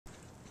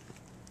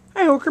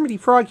Hi, Kermit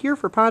Frog here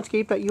for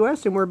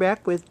pondscape.us, and we're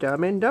back with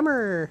Dumb and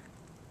Dumber.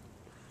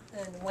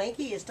 And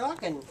Wanky is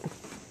talking.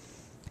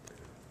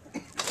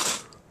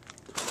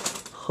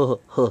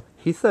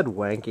 He said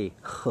wanky.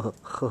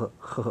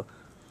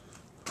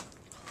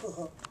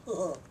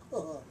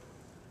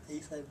 He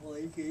said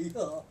Wanky.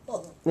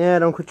 Yeah,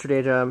 don't quit your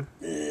day job.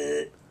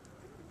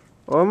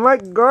 Oh my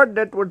god,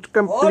 that was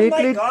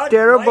completely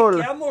terrible.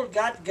 My camel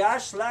got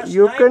gas last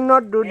You night,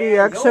 cannot do the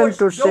accent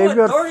to save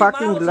your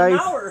fucking life.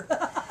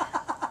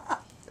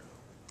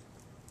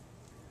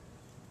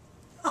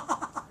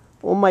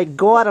 Oh my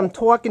god, I'm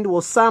talking to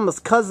Osama's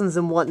cousins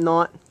and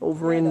whatnot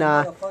over in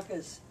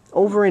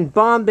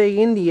Bombay,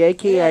 India,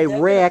 aka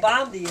Iraq.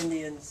 Bomb the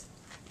Indians.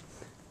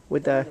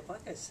 With the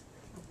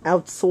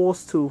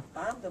outsourced to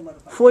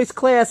voice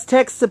class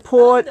tech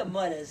support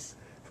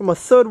from a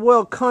third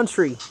world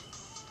country.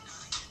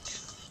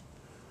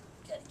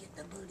 Gotta get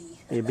the booty.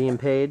 Are you being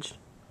paged?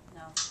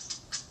 No.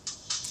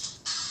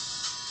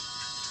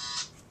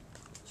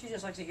 She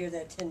just likes to hear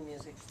that tin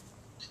music.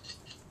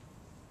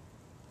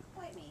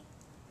 Bite me.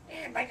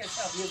 Yeah, bite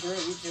yourself, you girl,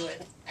 you do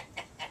it. I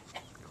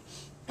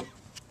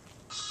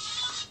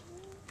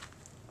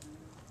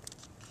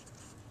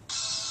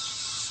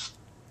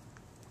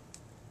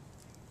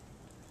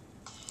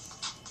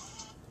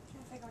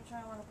think which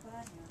one I want to put on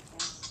here,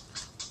 okay?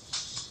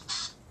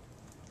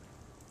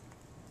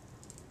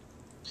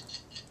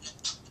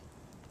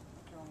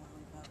 Throw one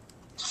way up.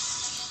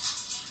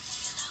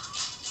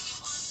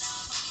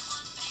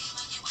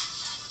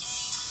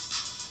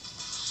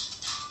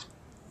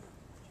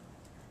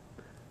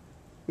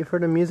 You've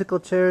heard of musical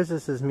chairs?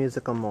 This is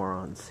musical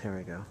morons. Here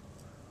we go.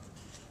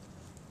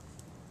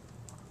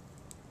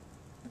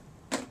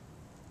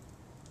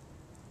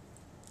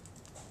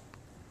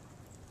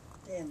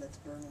 Damn, that's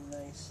burning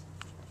nice.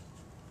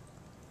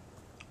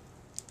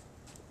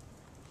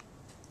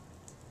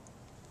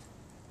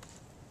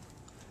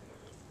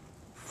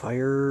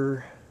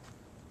 Fire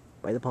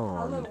by the I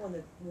pond. love it when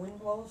the wind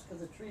blows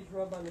because the trees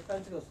rub on the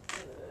fence and goes.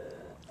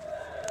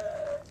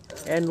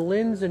 And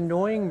Lynn's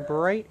annoying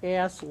bright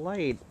ass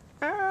light.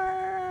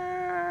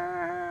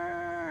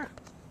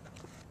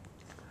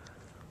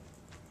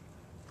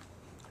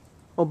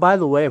 Oh, by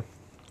the way,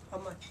 How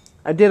much?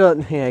 I did a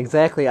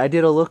exactly. I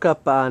did a look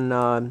up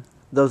on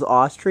those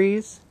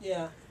ostrees.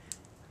 Yeah.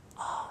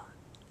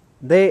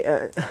 They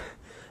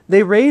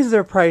raised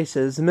their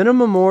prices.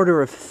 Minimum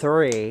order of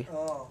 3.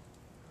 Oh.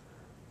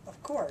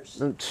 Of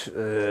course.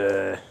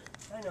 Uh,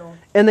 I know.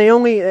 And they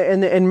only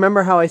and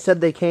remember how I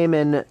said they came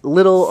in a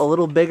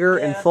little bigger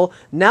and full.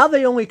 Now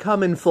they only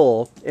come in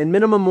full in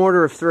minimum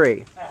order of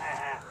 3.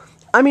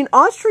 I mean,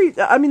 ostrich.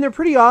 I mean, they're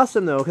pretty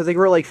awesome though because they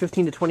grow like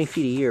 15 to 20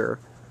 feet a year.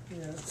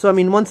 Yeah. So I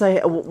mean, once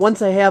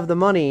I have the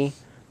money,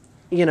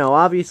 you know,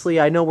 obviously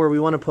I know where we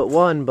want to put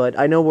one, but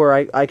I know where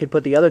I could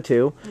put the other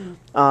 2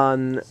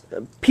 on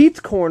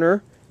Pete's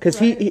corner. Because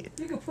right. You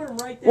can put them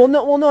right there.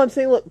 Well, no, I'm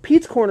saying, look,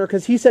 Pete's corner,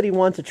 because he said he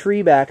wants a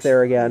tree back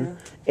there again,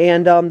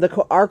 and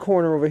our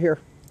corner over here.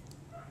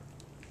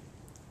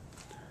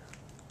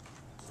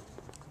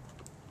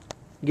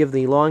 Give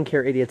the lawn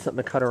care idiots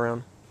something to cut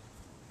around.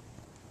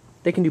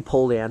 They can do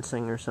pole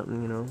dancing or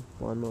something, you know,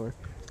 lawnmower.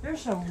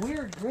 There's some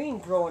weird green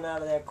growing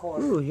out of that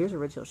corner. Ooh, here's a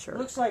red-tailed shark.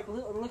 Looks like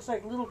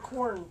little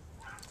corn.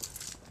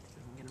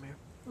 Get him here.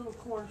 Little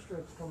corn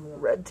strips coming up.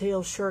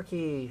 Red-tailed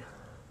sharky.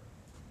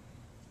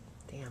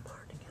 Damn,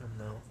 hard to get them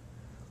though.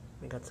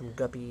 We got some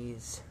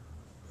guppies.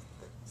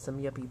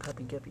 Some yuppie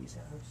puppy guppies.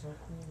 So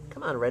cool.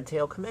 Come on,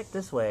 Redtail, come back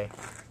this way.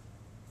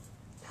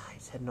 Ah,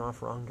 he's heading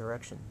off wrong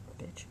direction,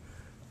 bitch.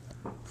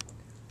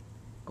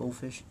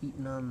 Goldfish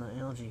eating on the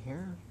algae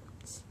here.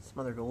 Some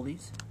other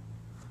goldies.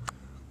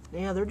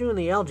 Yeah, they're doing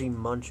the algae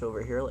munch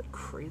over here like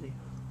crazy.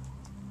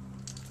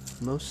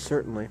 Most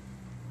certainly.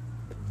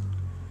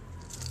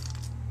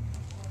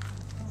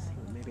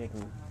 Maybe I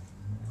can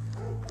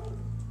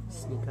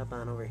sneak up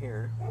on over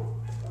here.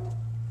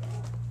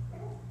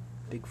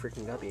 Big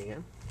freaking guppy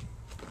again.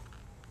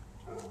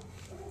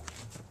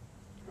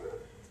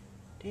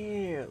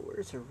 Damn,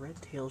 where's a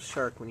red-tailed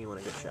shark when you want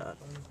a good shot?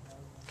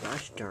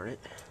 Gosh darn it.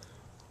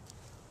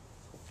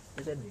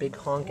 There's that big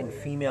honking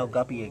female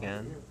guppy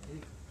again.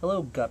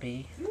 Hello,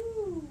 guppy.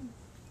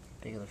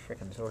 Big of the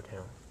frickin'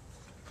 swordtail.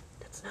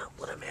 That's not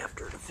what I'm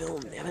after to film,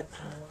 damn it.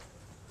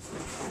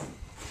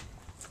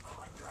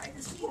 Oh, I dried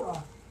this heat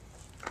off.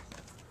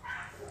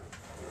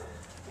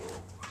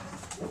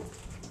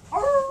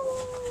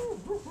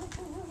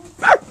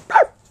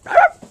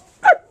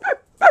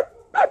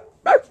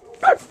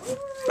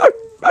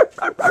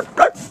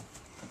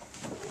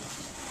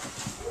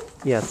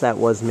 Yes, that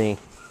was me.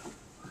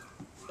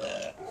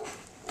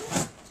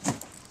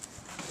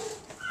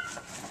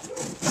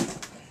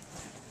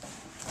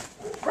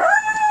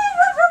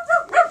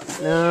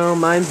 No,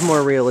 mine's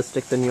more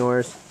realistic than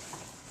yours.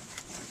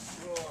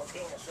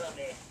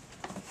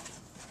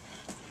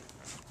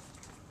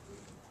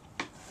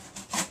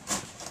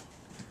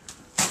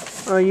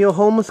 Are you a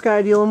homeless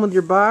guy dealing with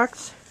your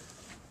box?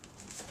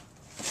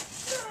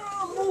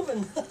 I'm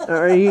moving.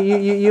 Are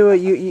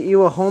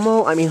you a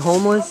homo? I mean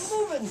homeless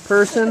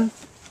person?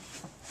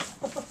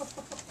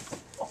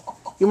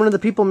 You one of the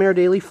people Mayor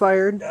Daley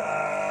fired?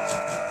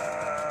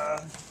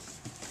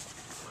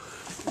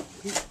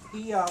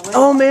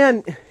 Oh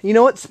man, you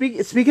know what?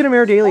 Speaking of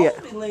Mayor Daley,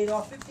 laid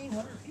off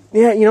 1,500 people.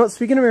 yeah, you know what?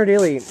 Speaking of Mayor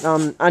Daley,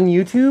 on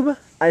YouTube,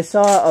 I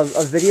saw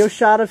a video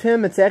shot of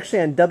him. It's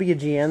actually on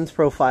WGN's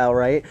profile,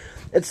 right?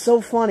 It's so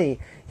funny.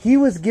 He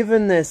was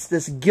given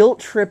this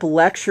guilt trip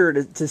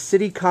lecture to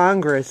City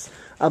Congress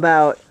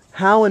about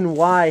how and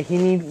why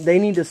they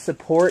need to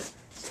support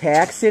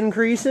tax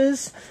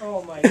increases.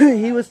 Oh my God.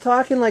 He was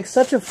talking like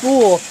such a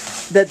fool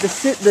that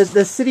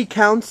the city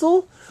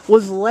council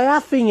was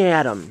laughing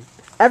at him.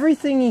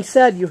 Everything he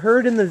said, you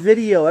heard in the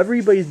video.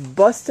 Everybody's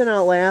busting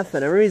out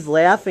laughing. Everybody's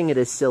laughing at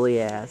his silly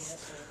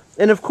ass.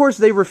 And of course,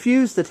 they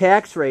refused the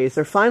tax raise.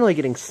 They're finally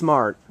getting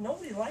smart.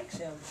 Nobody likes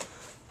him.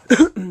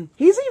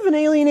 He's even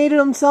alienated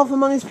himself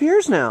among his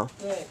peers now.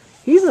 Right.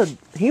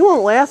 He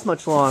won't last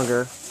much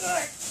longer.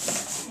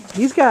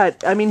 He's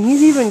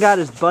even got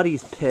his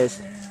buddies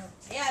pissed.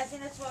 Yeah, I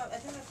think that's what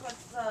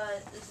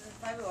this is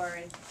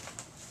February.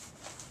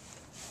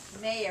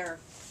 Mayor.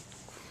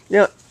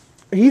 Yeah,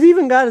 he's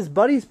even got his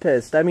buddies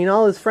pissed. I mean,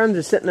 all his friends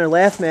are sitting there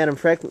laughing at him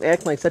for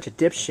acting like such a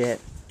dipshit.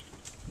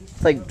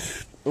 It's like,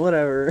 pfft,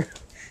 whatever.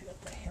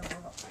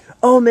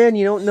 Oh man,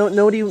 you know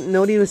what he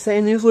was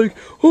saying? He was like,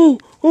 well,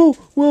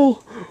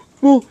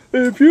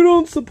 if you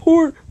don't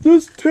support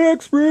this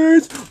tax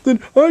raise,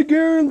 then I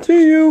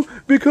guarantee you,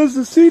 because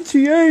the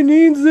CTA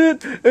needs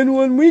it, and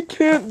when we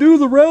can't do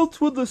the routes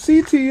with the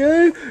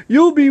CTA,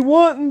 you'll be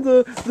wanting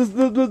the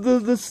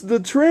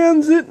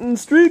transit and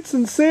streets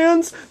and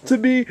sands to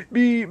be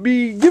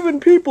giving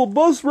people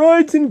bus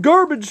rides in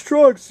garbage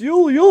trucks.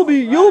 You'll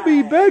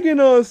be begging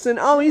us, and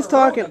he's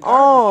talking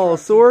all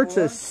sorts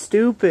of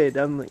stupid.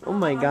 I'm like, oh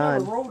my God. I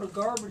never rode a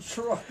garbage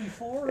truck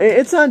before.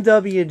 It's on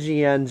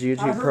WGN's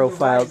YouTube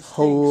profile. It's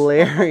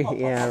hilarious.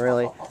 Yeah,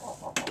 really.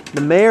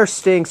 The mayor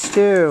stinks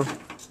too.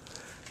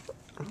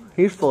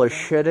 He's full of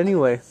shit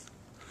anyway.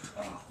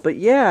 But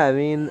yeah, I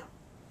mean,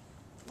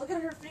 Look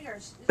at her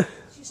fingers.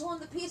 She's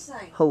holding the peace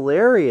sign.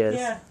 hilarious.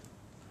 Yeah.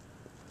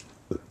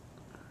 The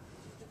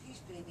peace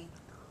baby.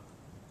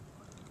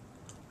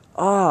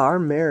 Our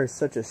mayor is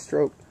such a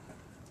stroke.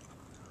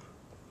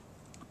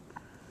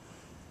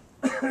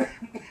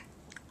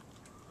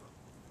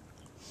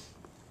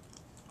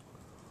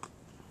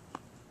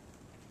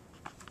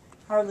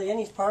 Hardly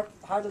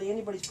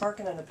anybody's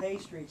parking on the pay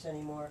streets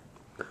anymore.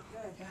 Good.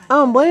 I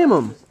don't blame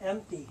him. It's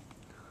empty.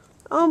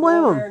 I don't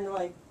blame Go there him. and they're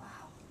like, wow,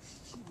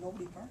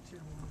 nobody parks here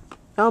anymore.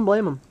 I don't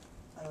blame him.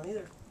 I don't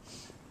either.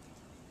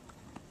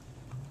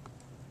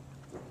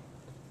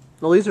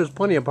 At least there's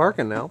plenty of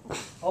parking now.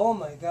 Oh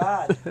my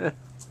God.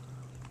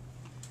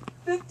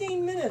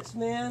 15 minutes,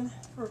 man,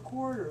 for a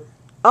quarter.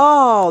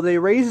 Oh, they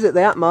raised it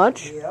that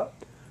much? Yep.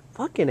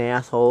 Fucking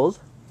assholes.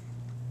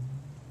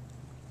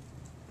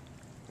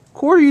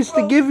 Quarter used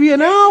to give you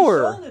an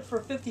hour. They sold it for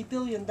 $50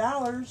 billion.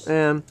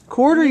 And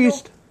quarter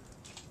used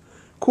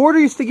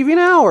to give you an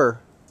hour.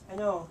 I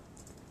know.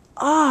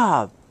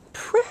 Ah,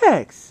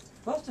 pricks.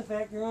 Plus the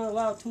fact you're only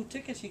allowed 2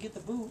 tickets, you get the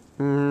boot.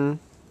 Mm-hmm.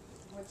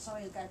 What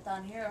somebody's got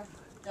down here.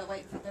 There's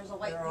a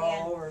white They're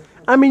van. all over.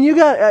 I mean, you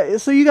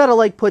gotta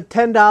like put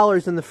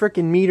 $10 in the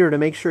frickin' meter to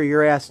make sure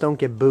your ass don't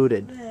get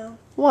booted. Yeah.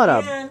 What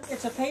And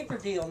it's a paper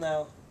deal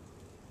now.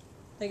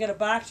 They got a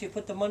box. You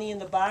put the money in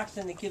the box,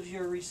 and it gives you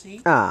a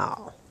receipt.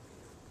 Oh.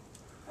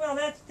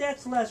 Well,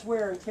 that's less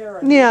wear and tear.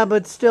 On you. Yeah,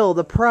 but still,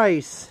 the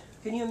price.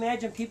 Can you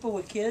imagine people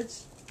with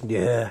kids?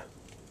 Yeah.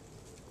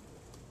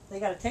 They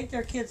got to take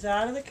their kids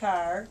out of the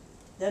car.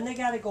 Then they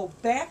got to go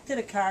back to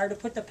the car to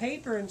put the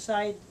paper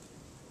inside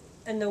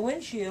in the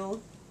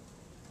windshield.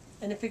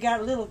 And if you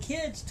got little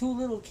kids, 2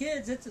 little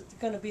kids, it's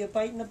going to be a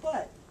bite in the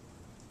butt.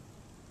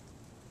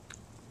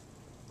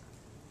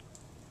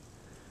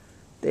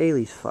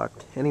 Daly's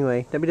fucked.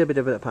 Anyway,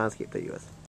 www.pondscape.us.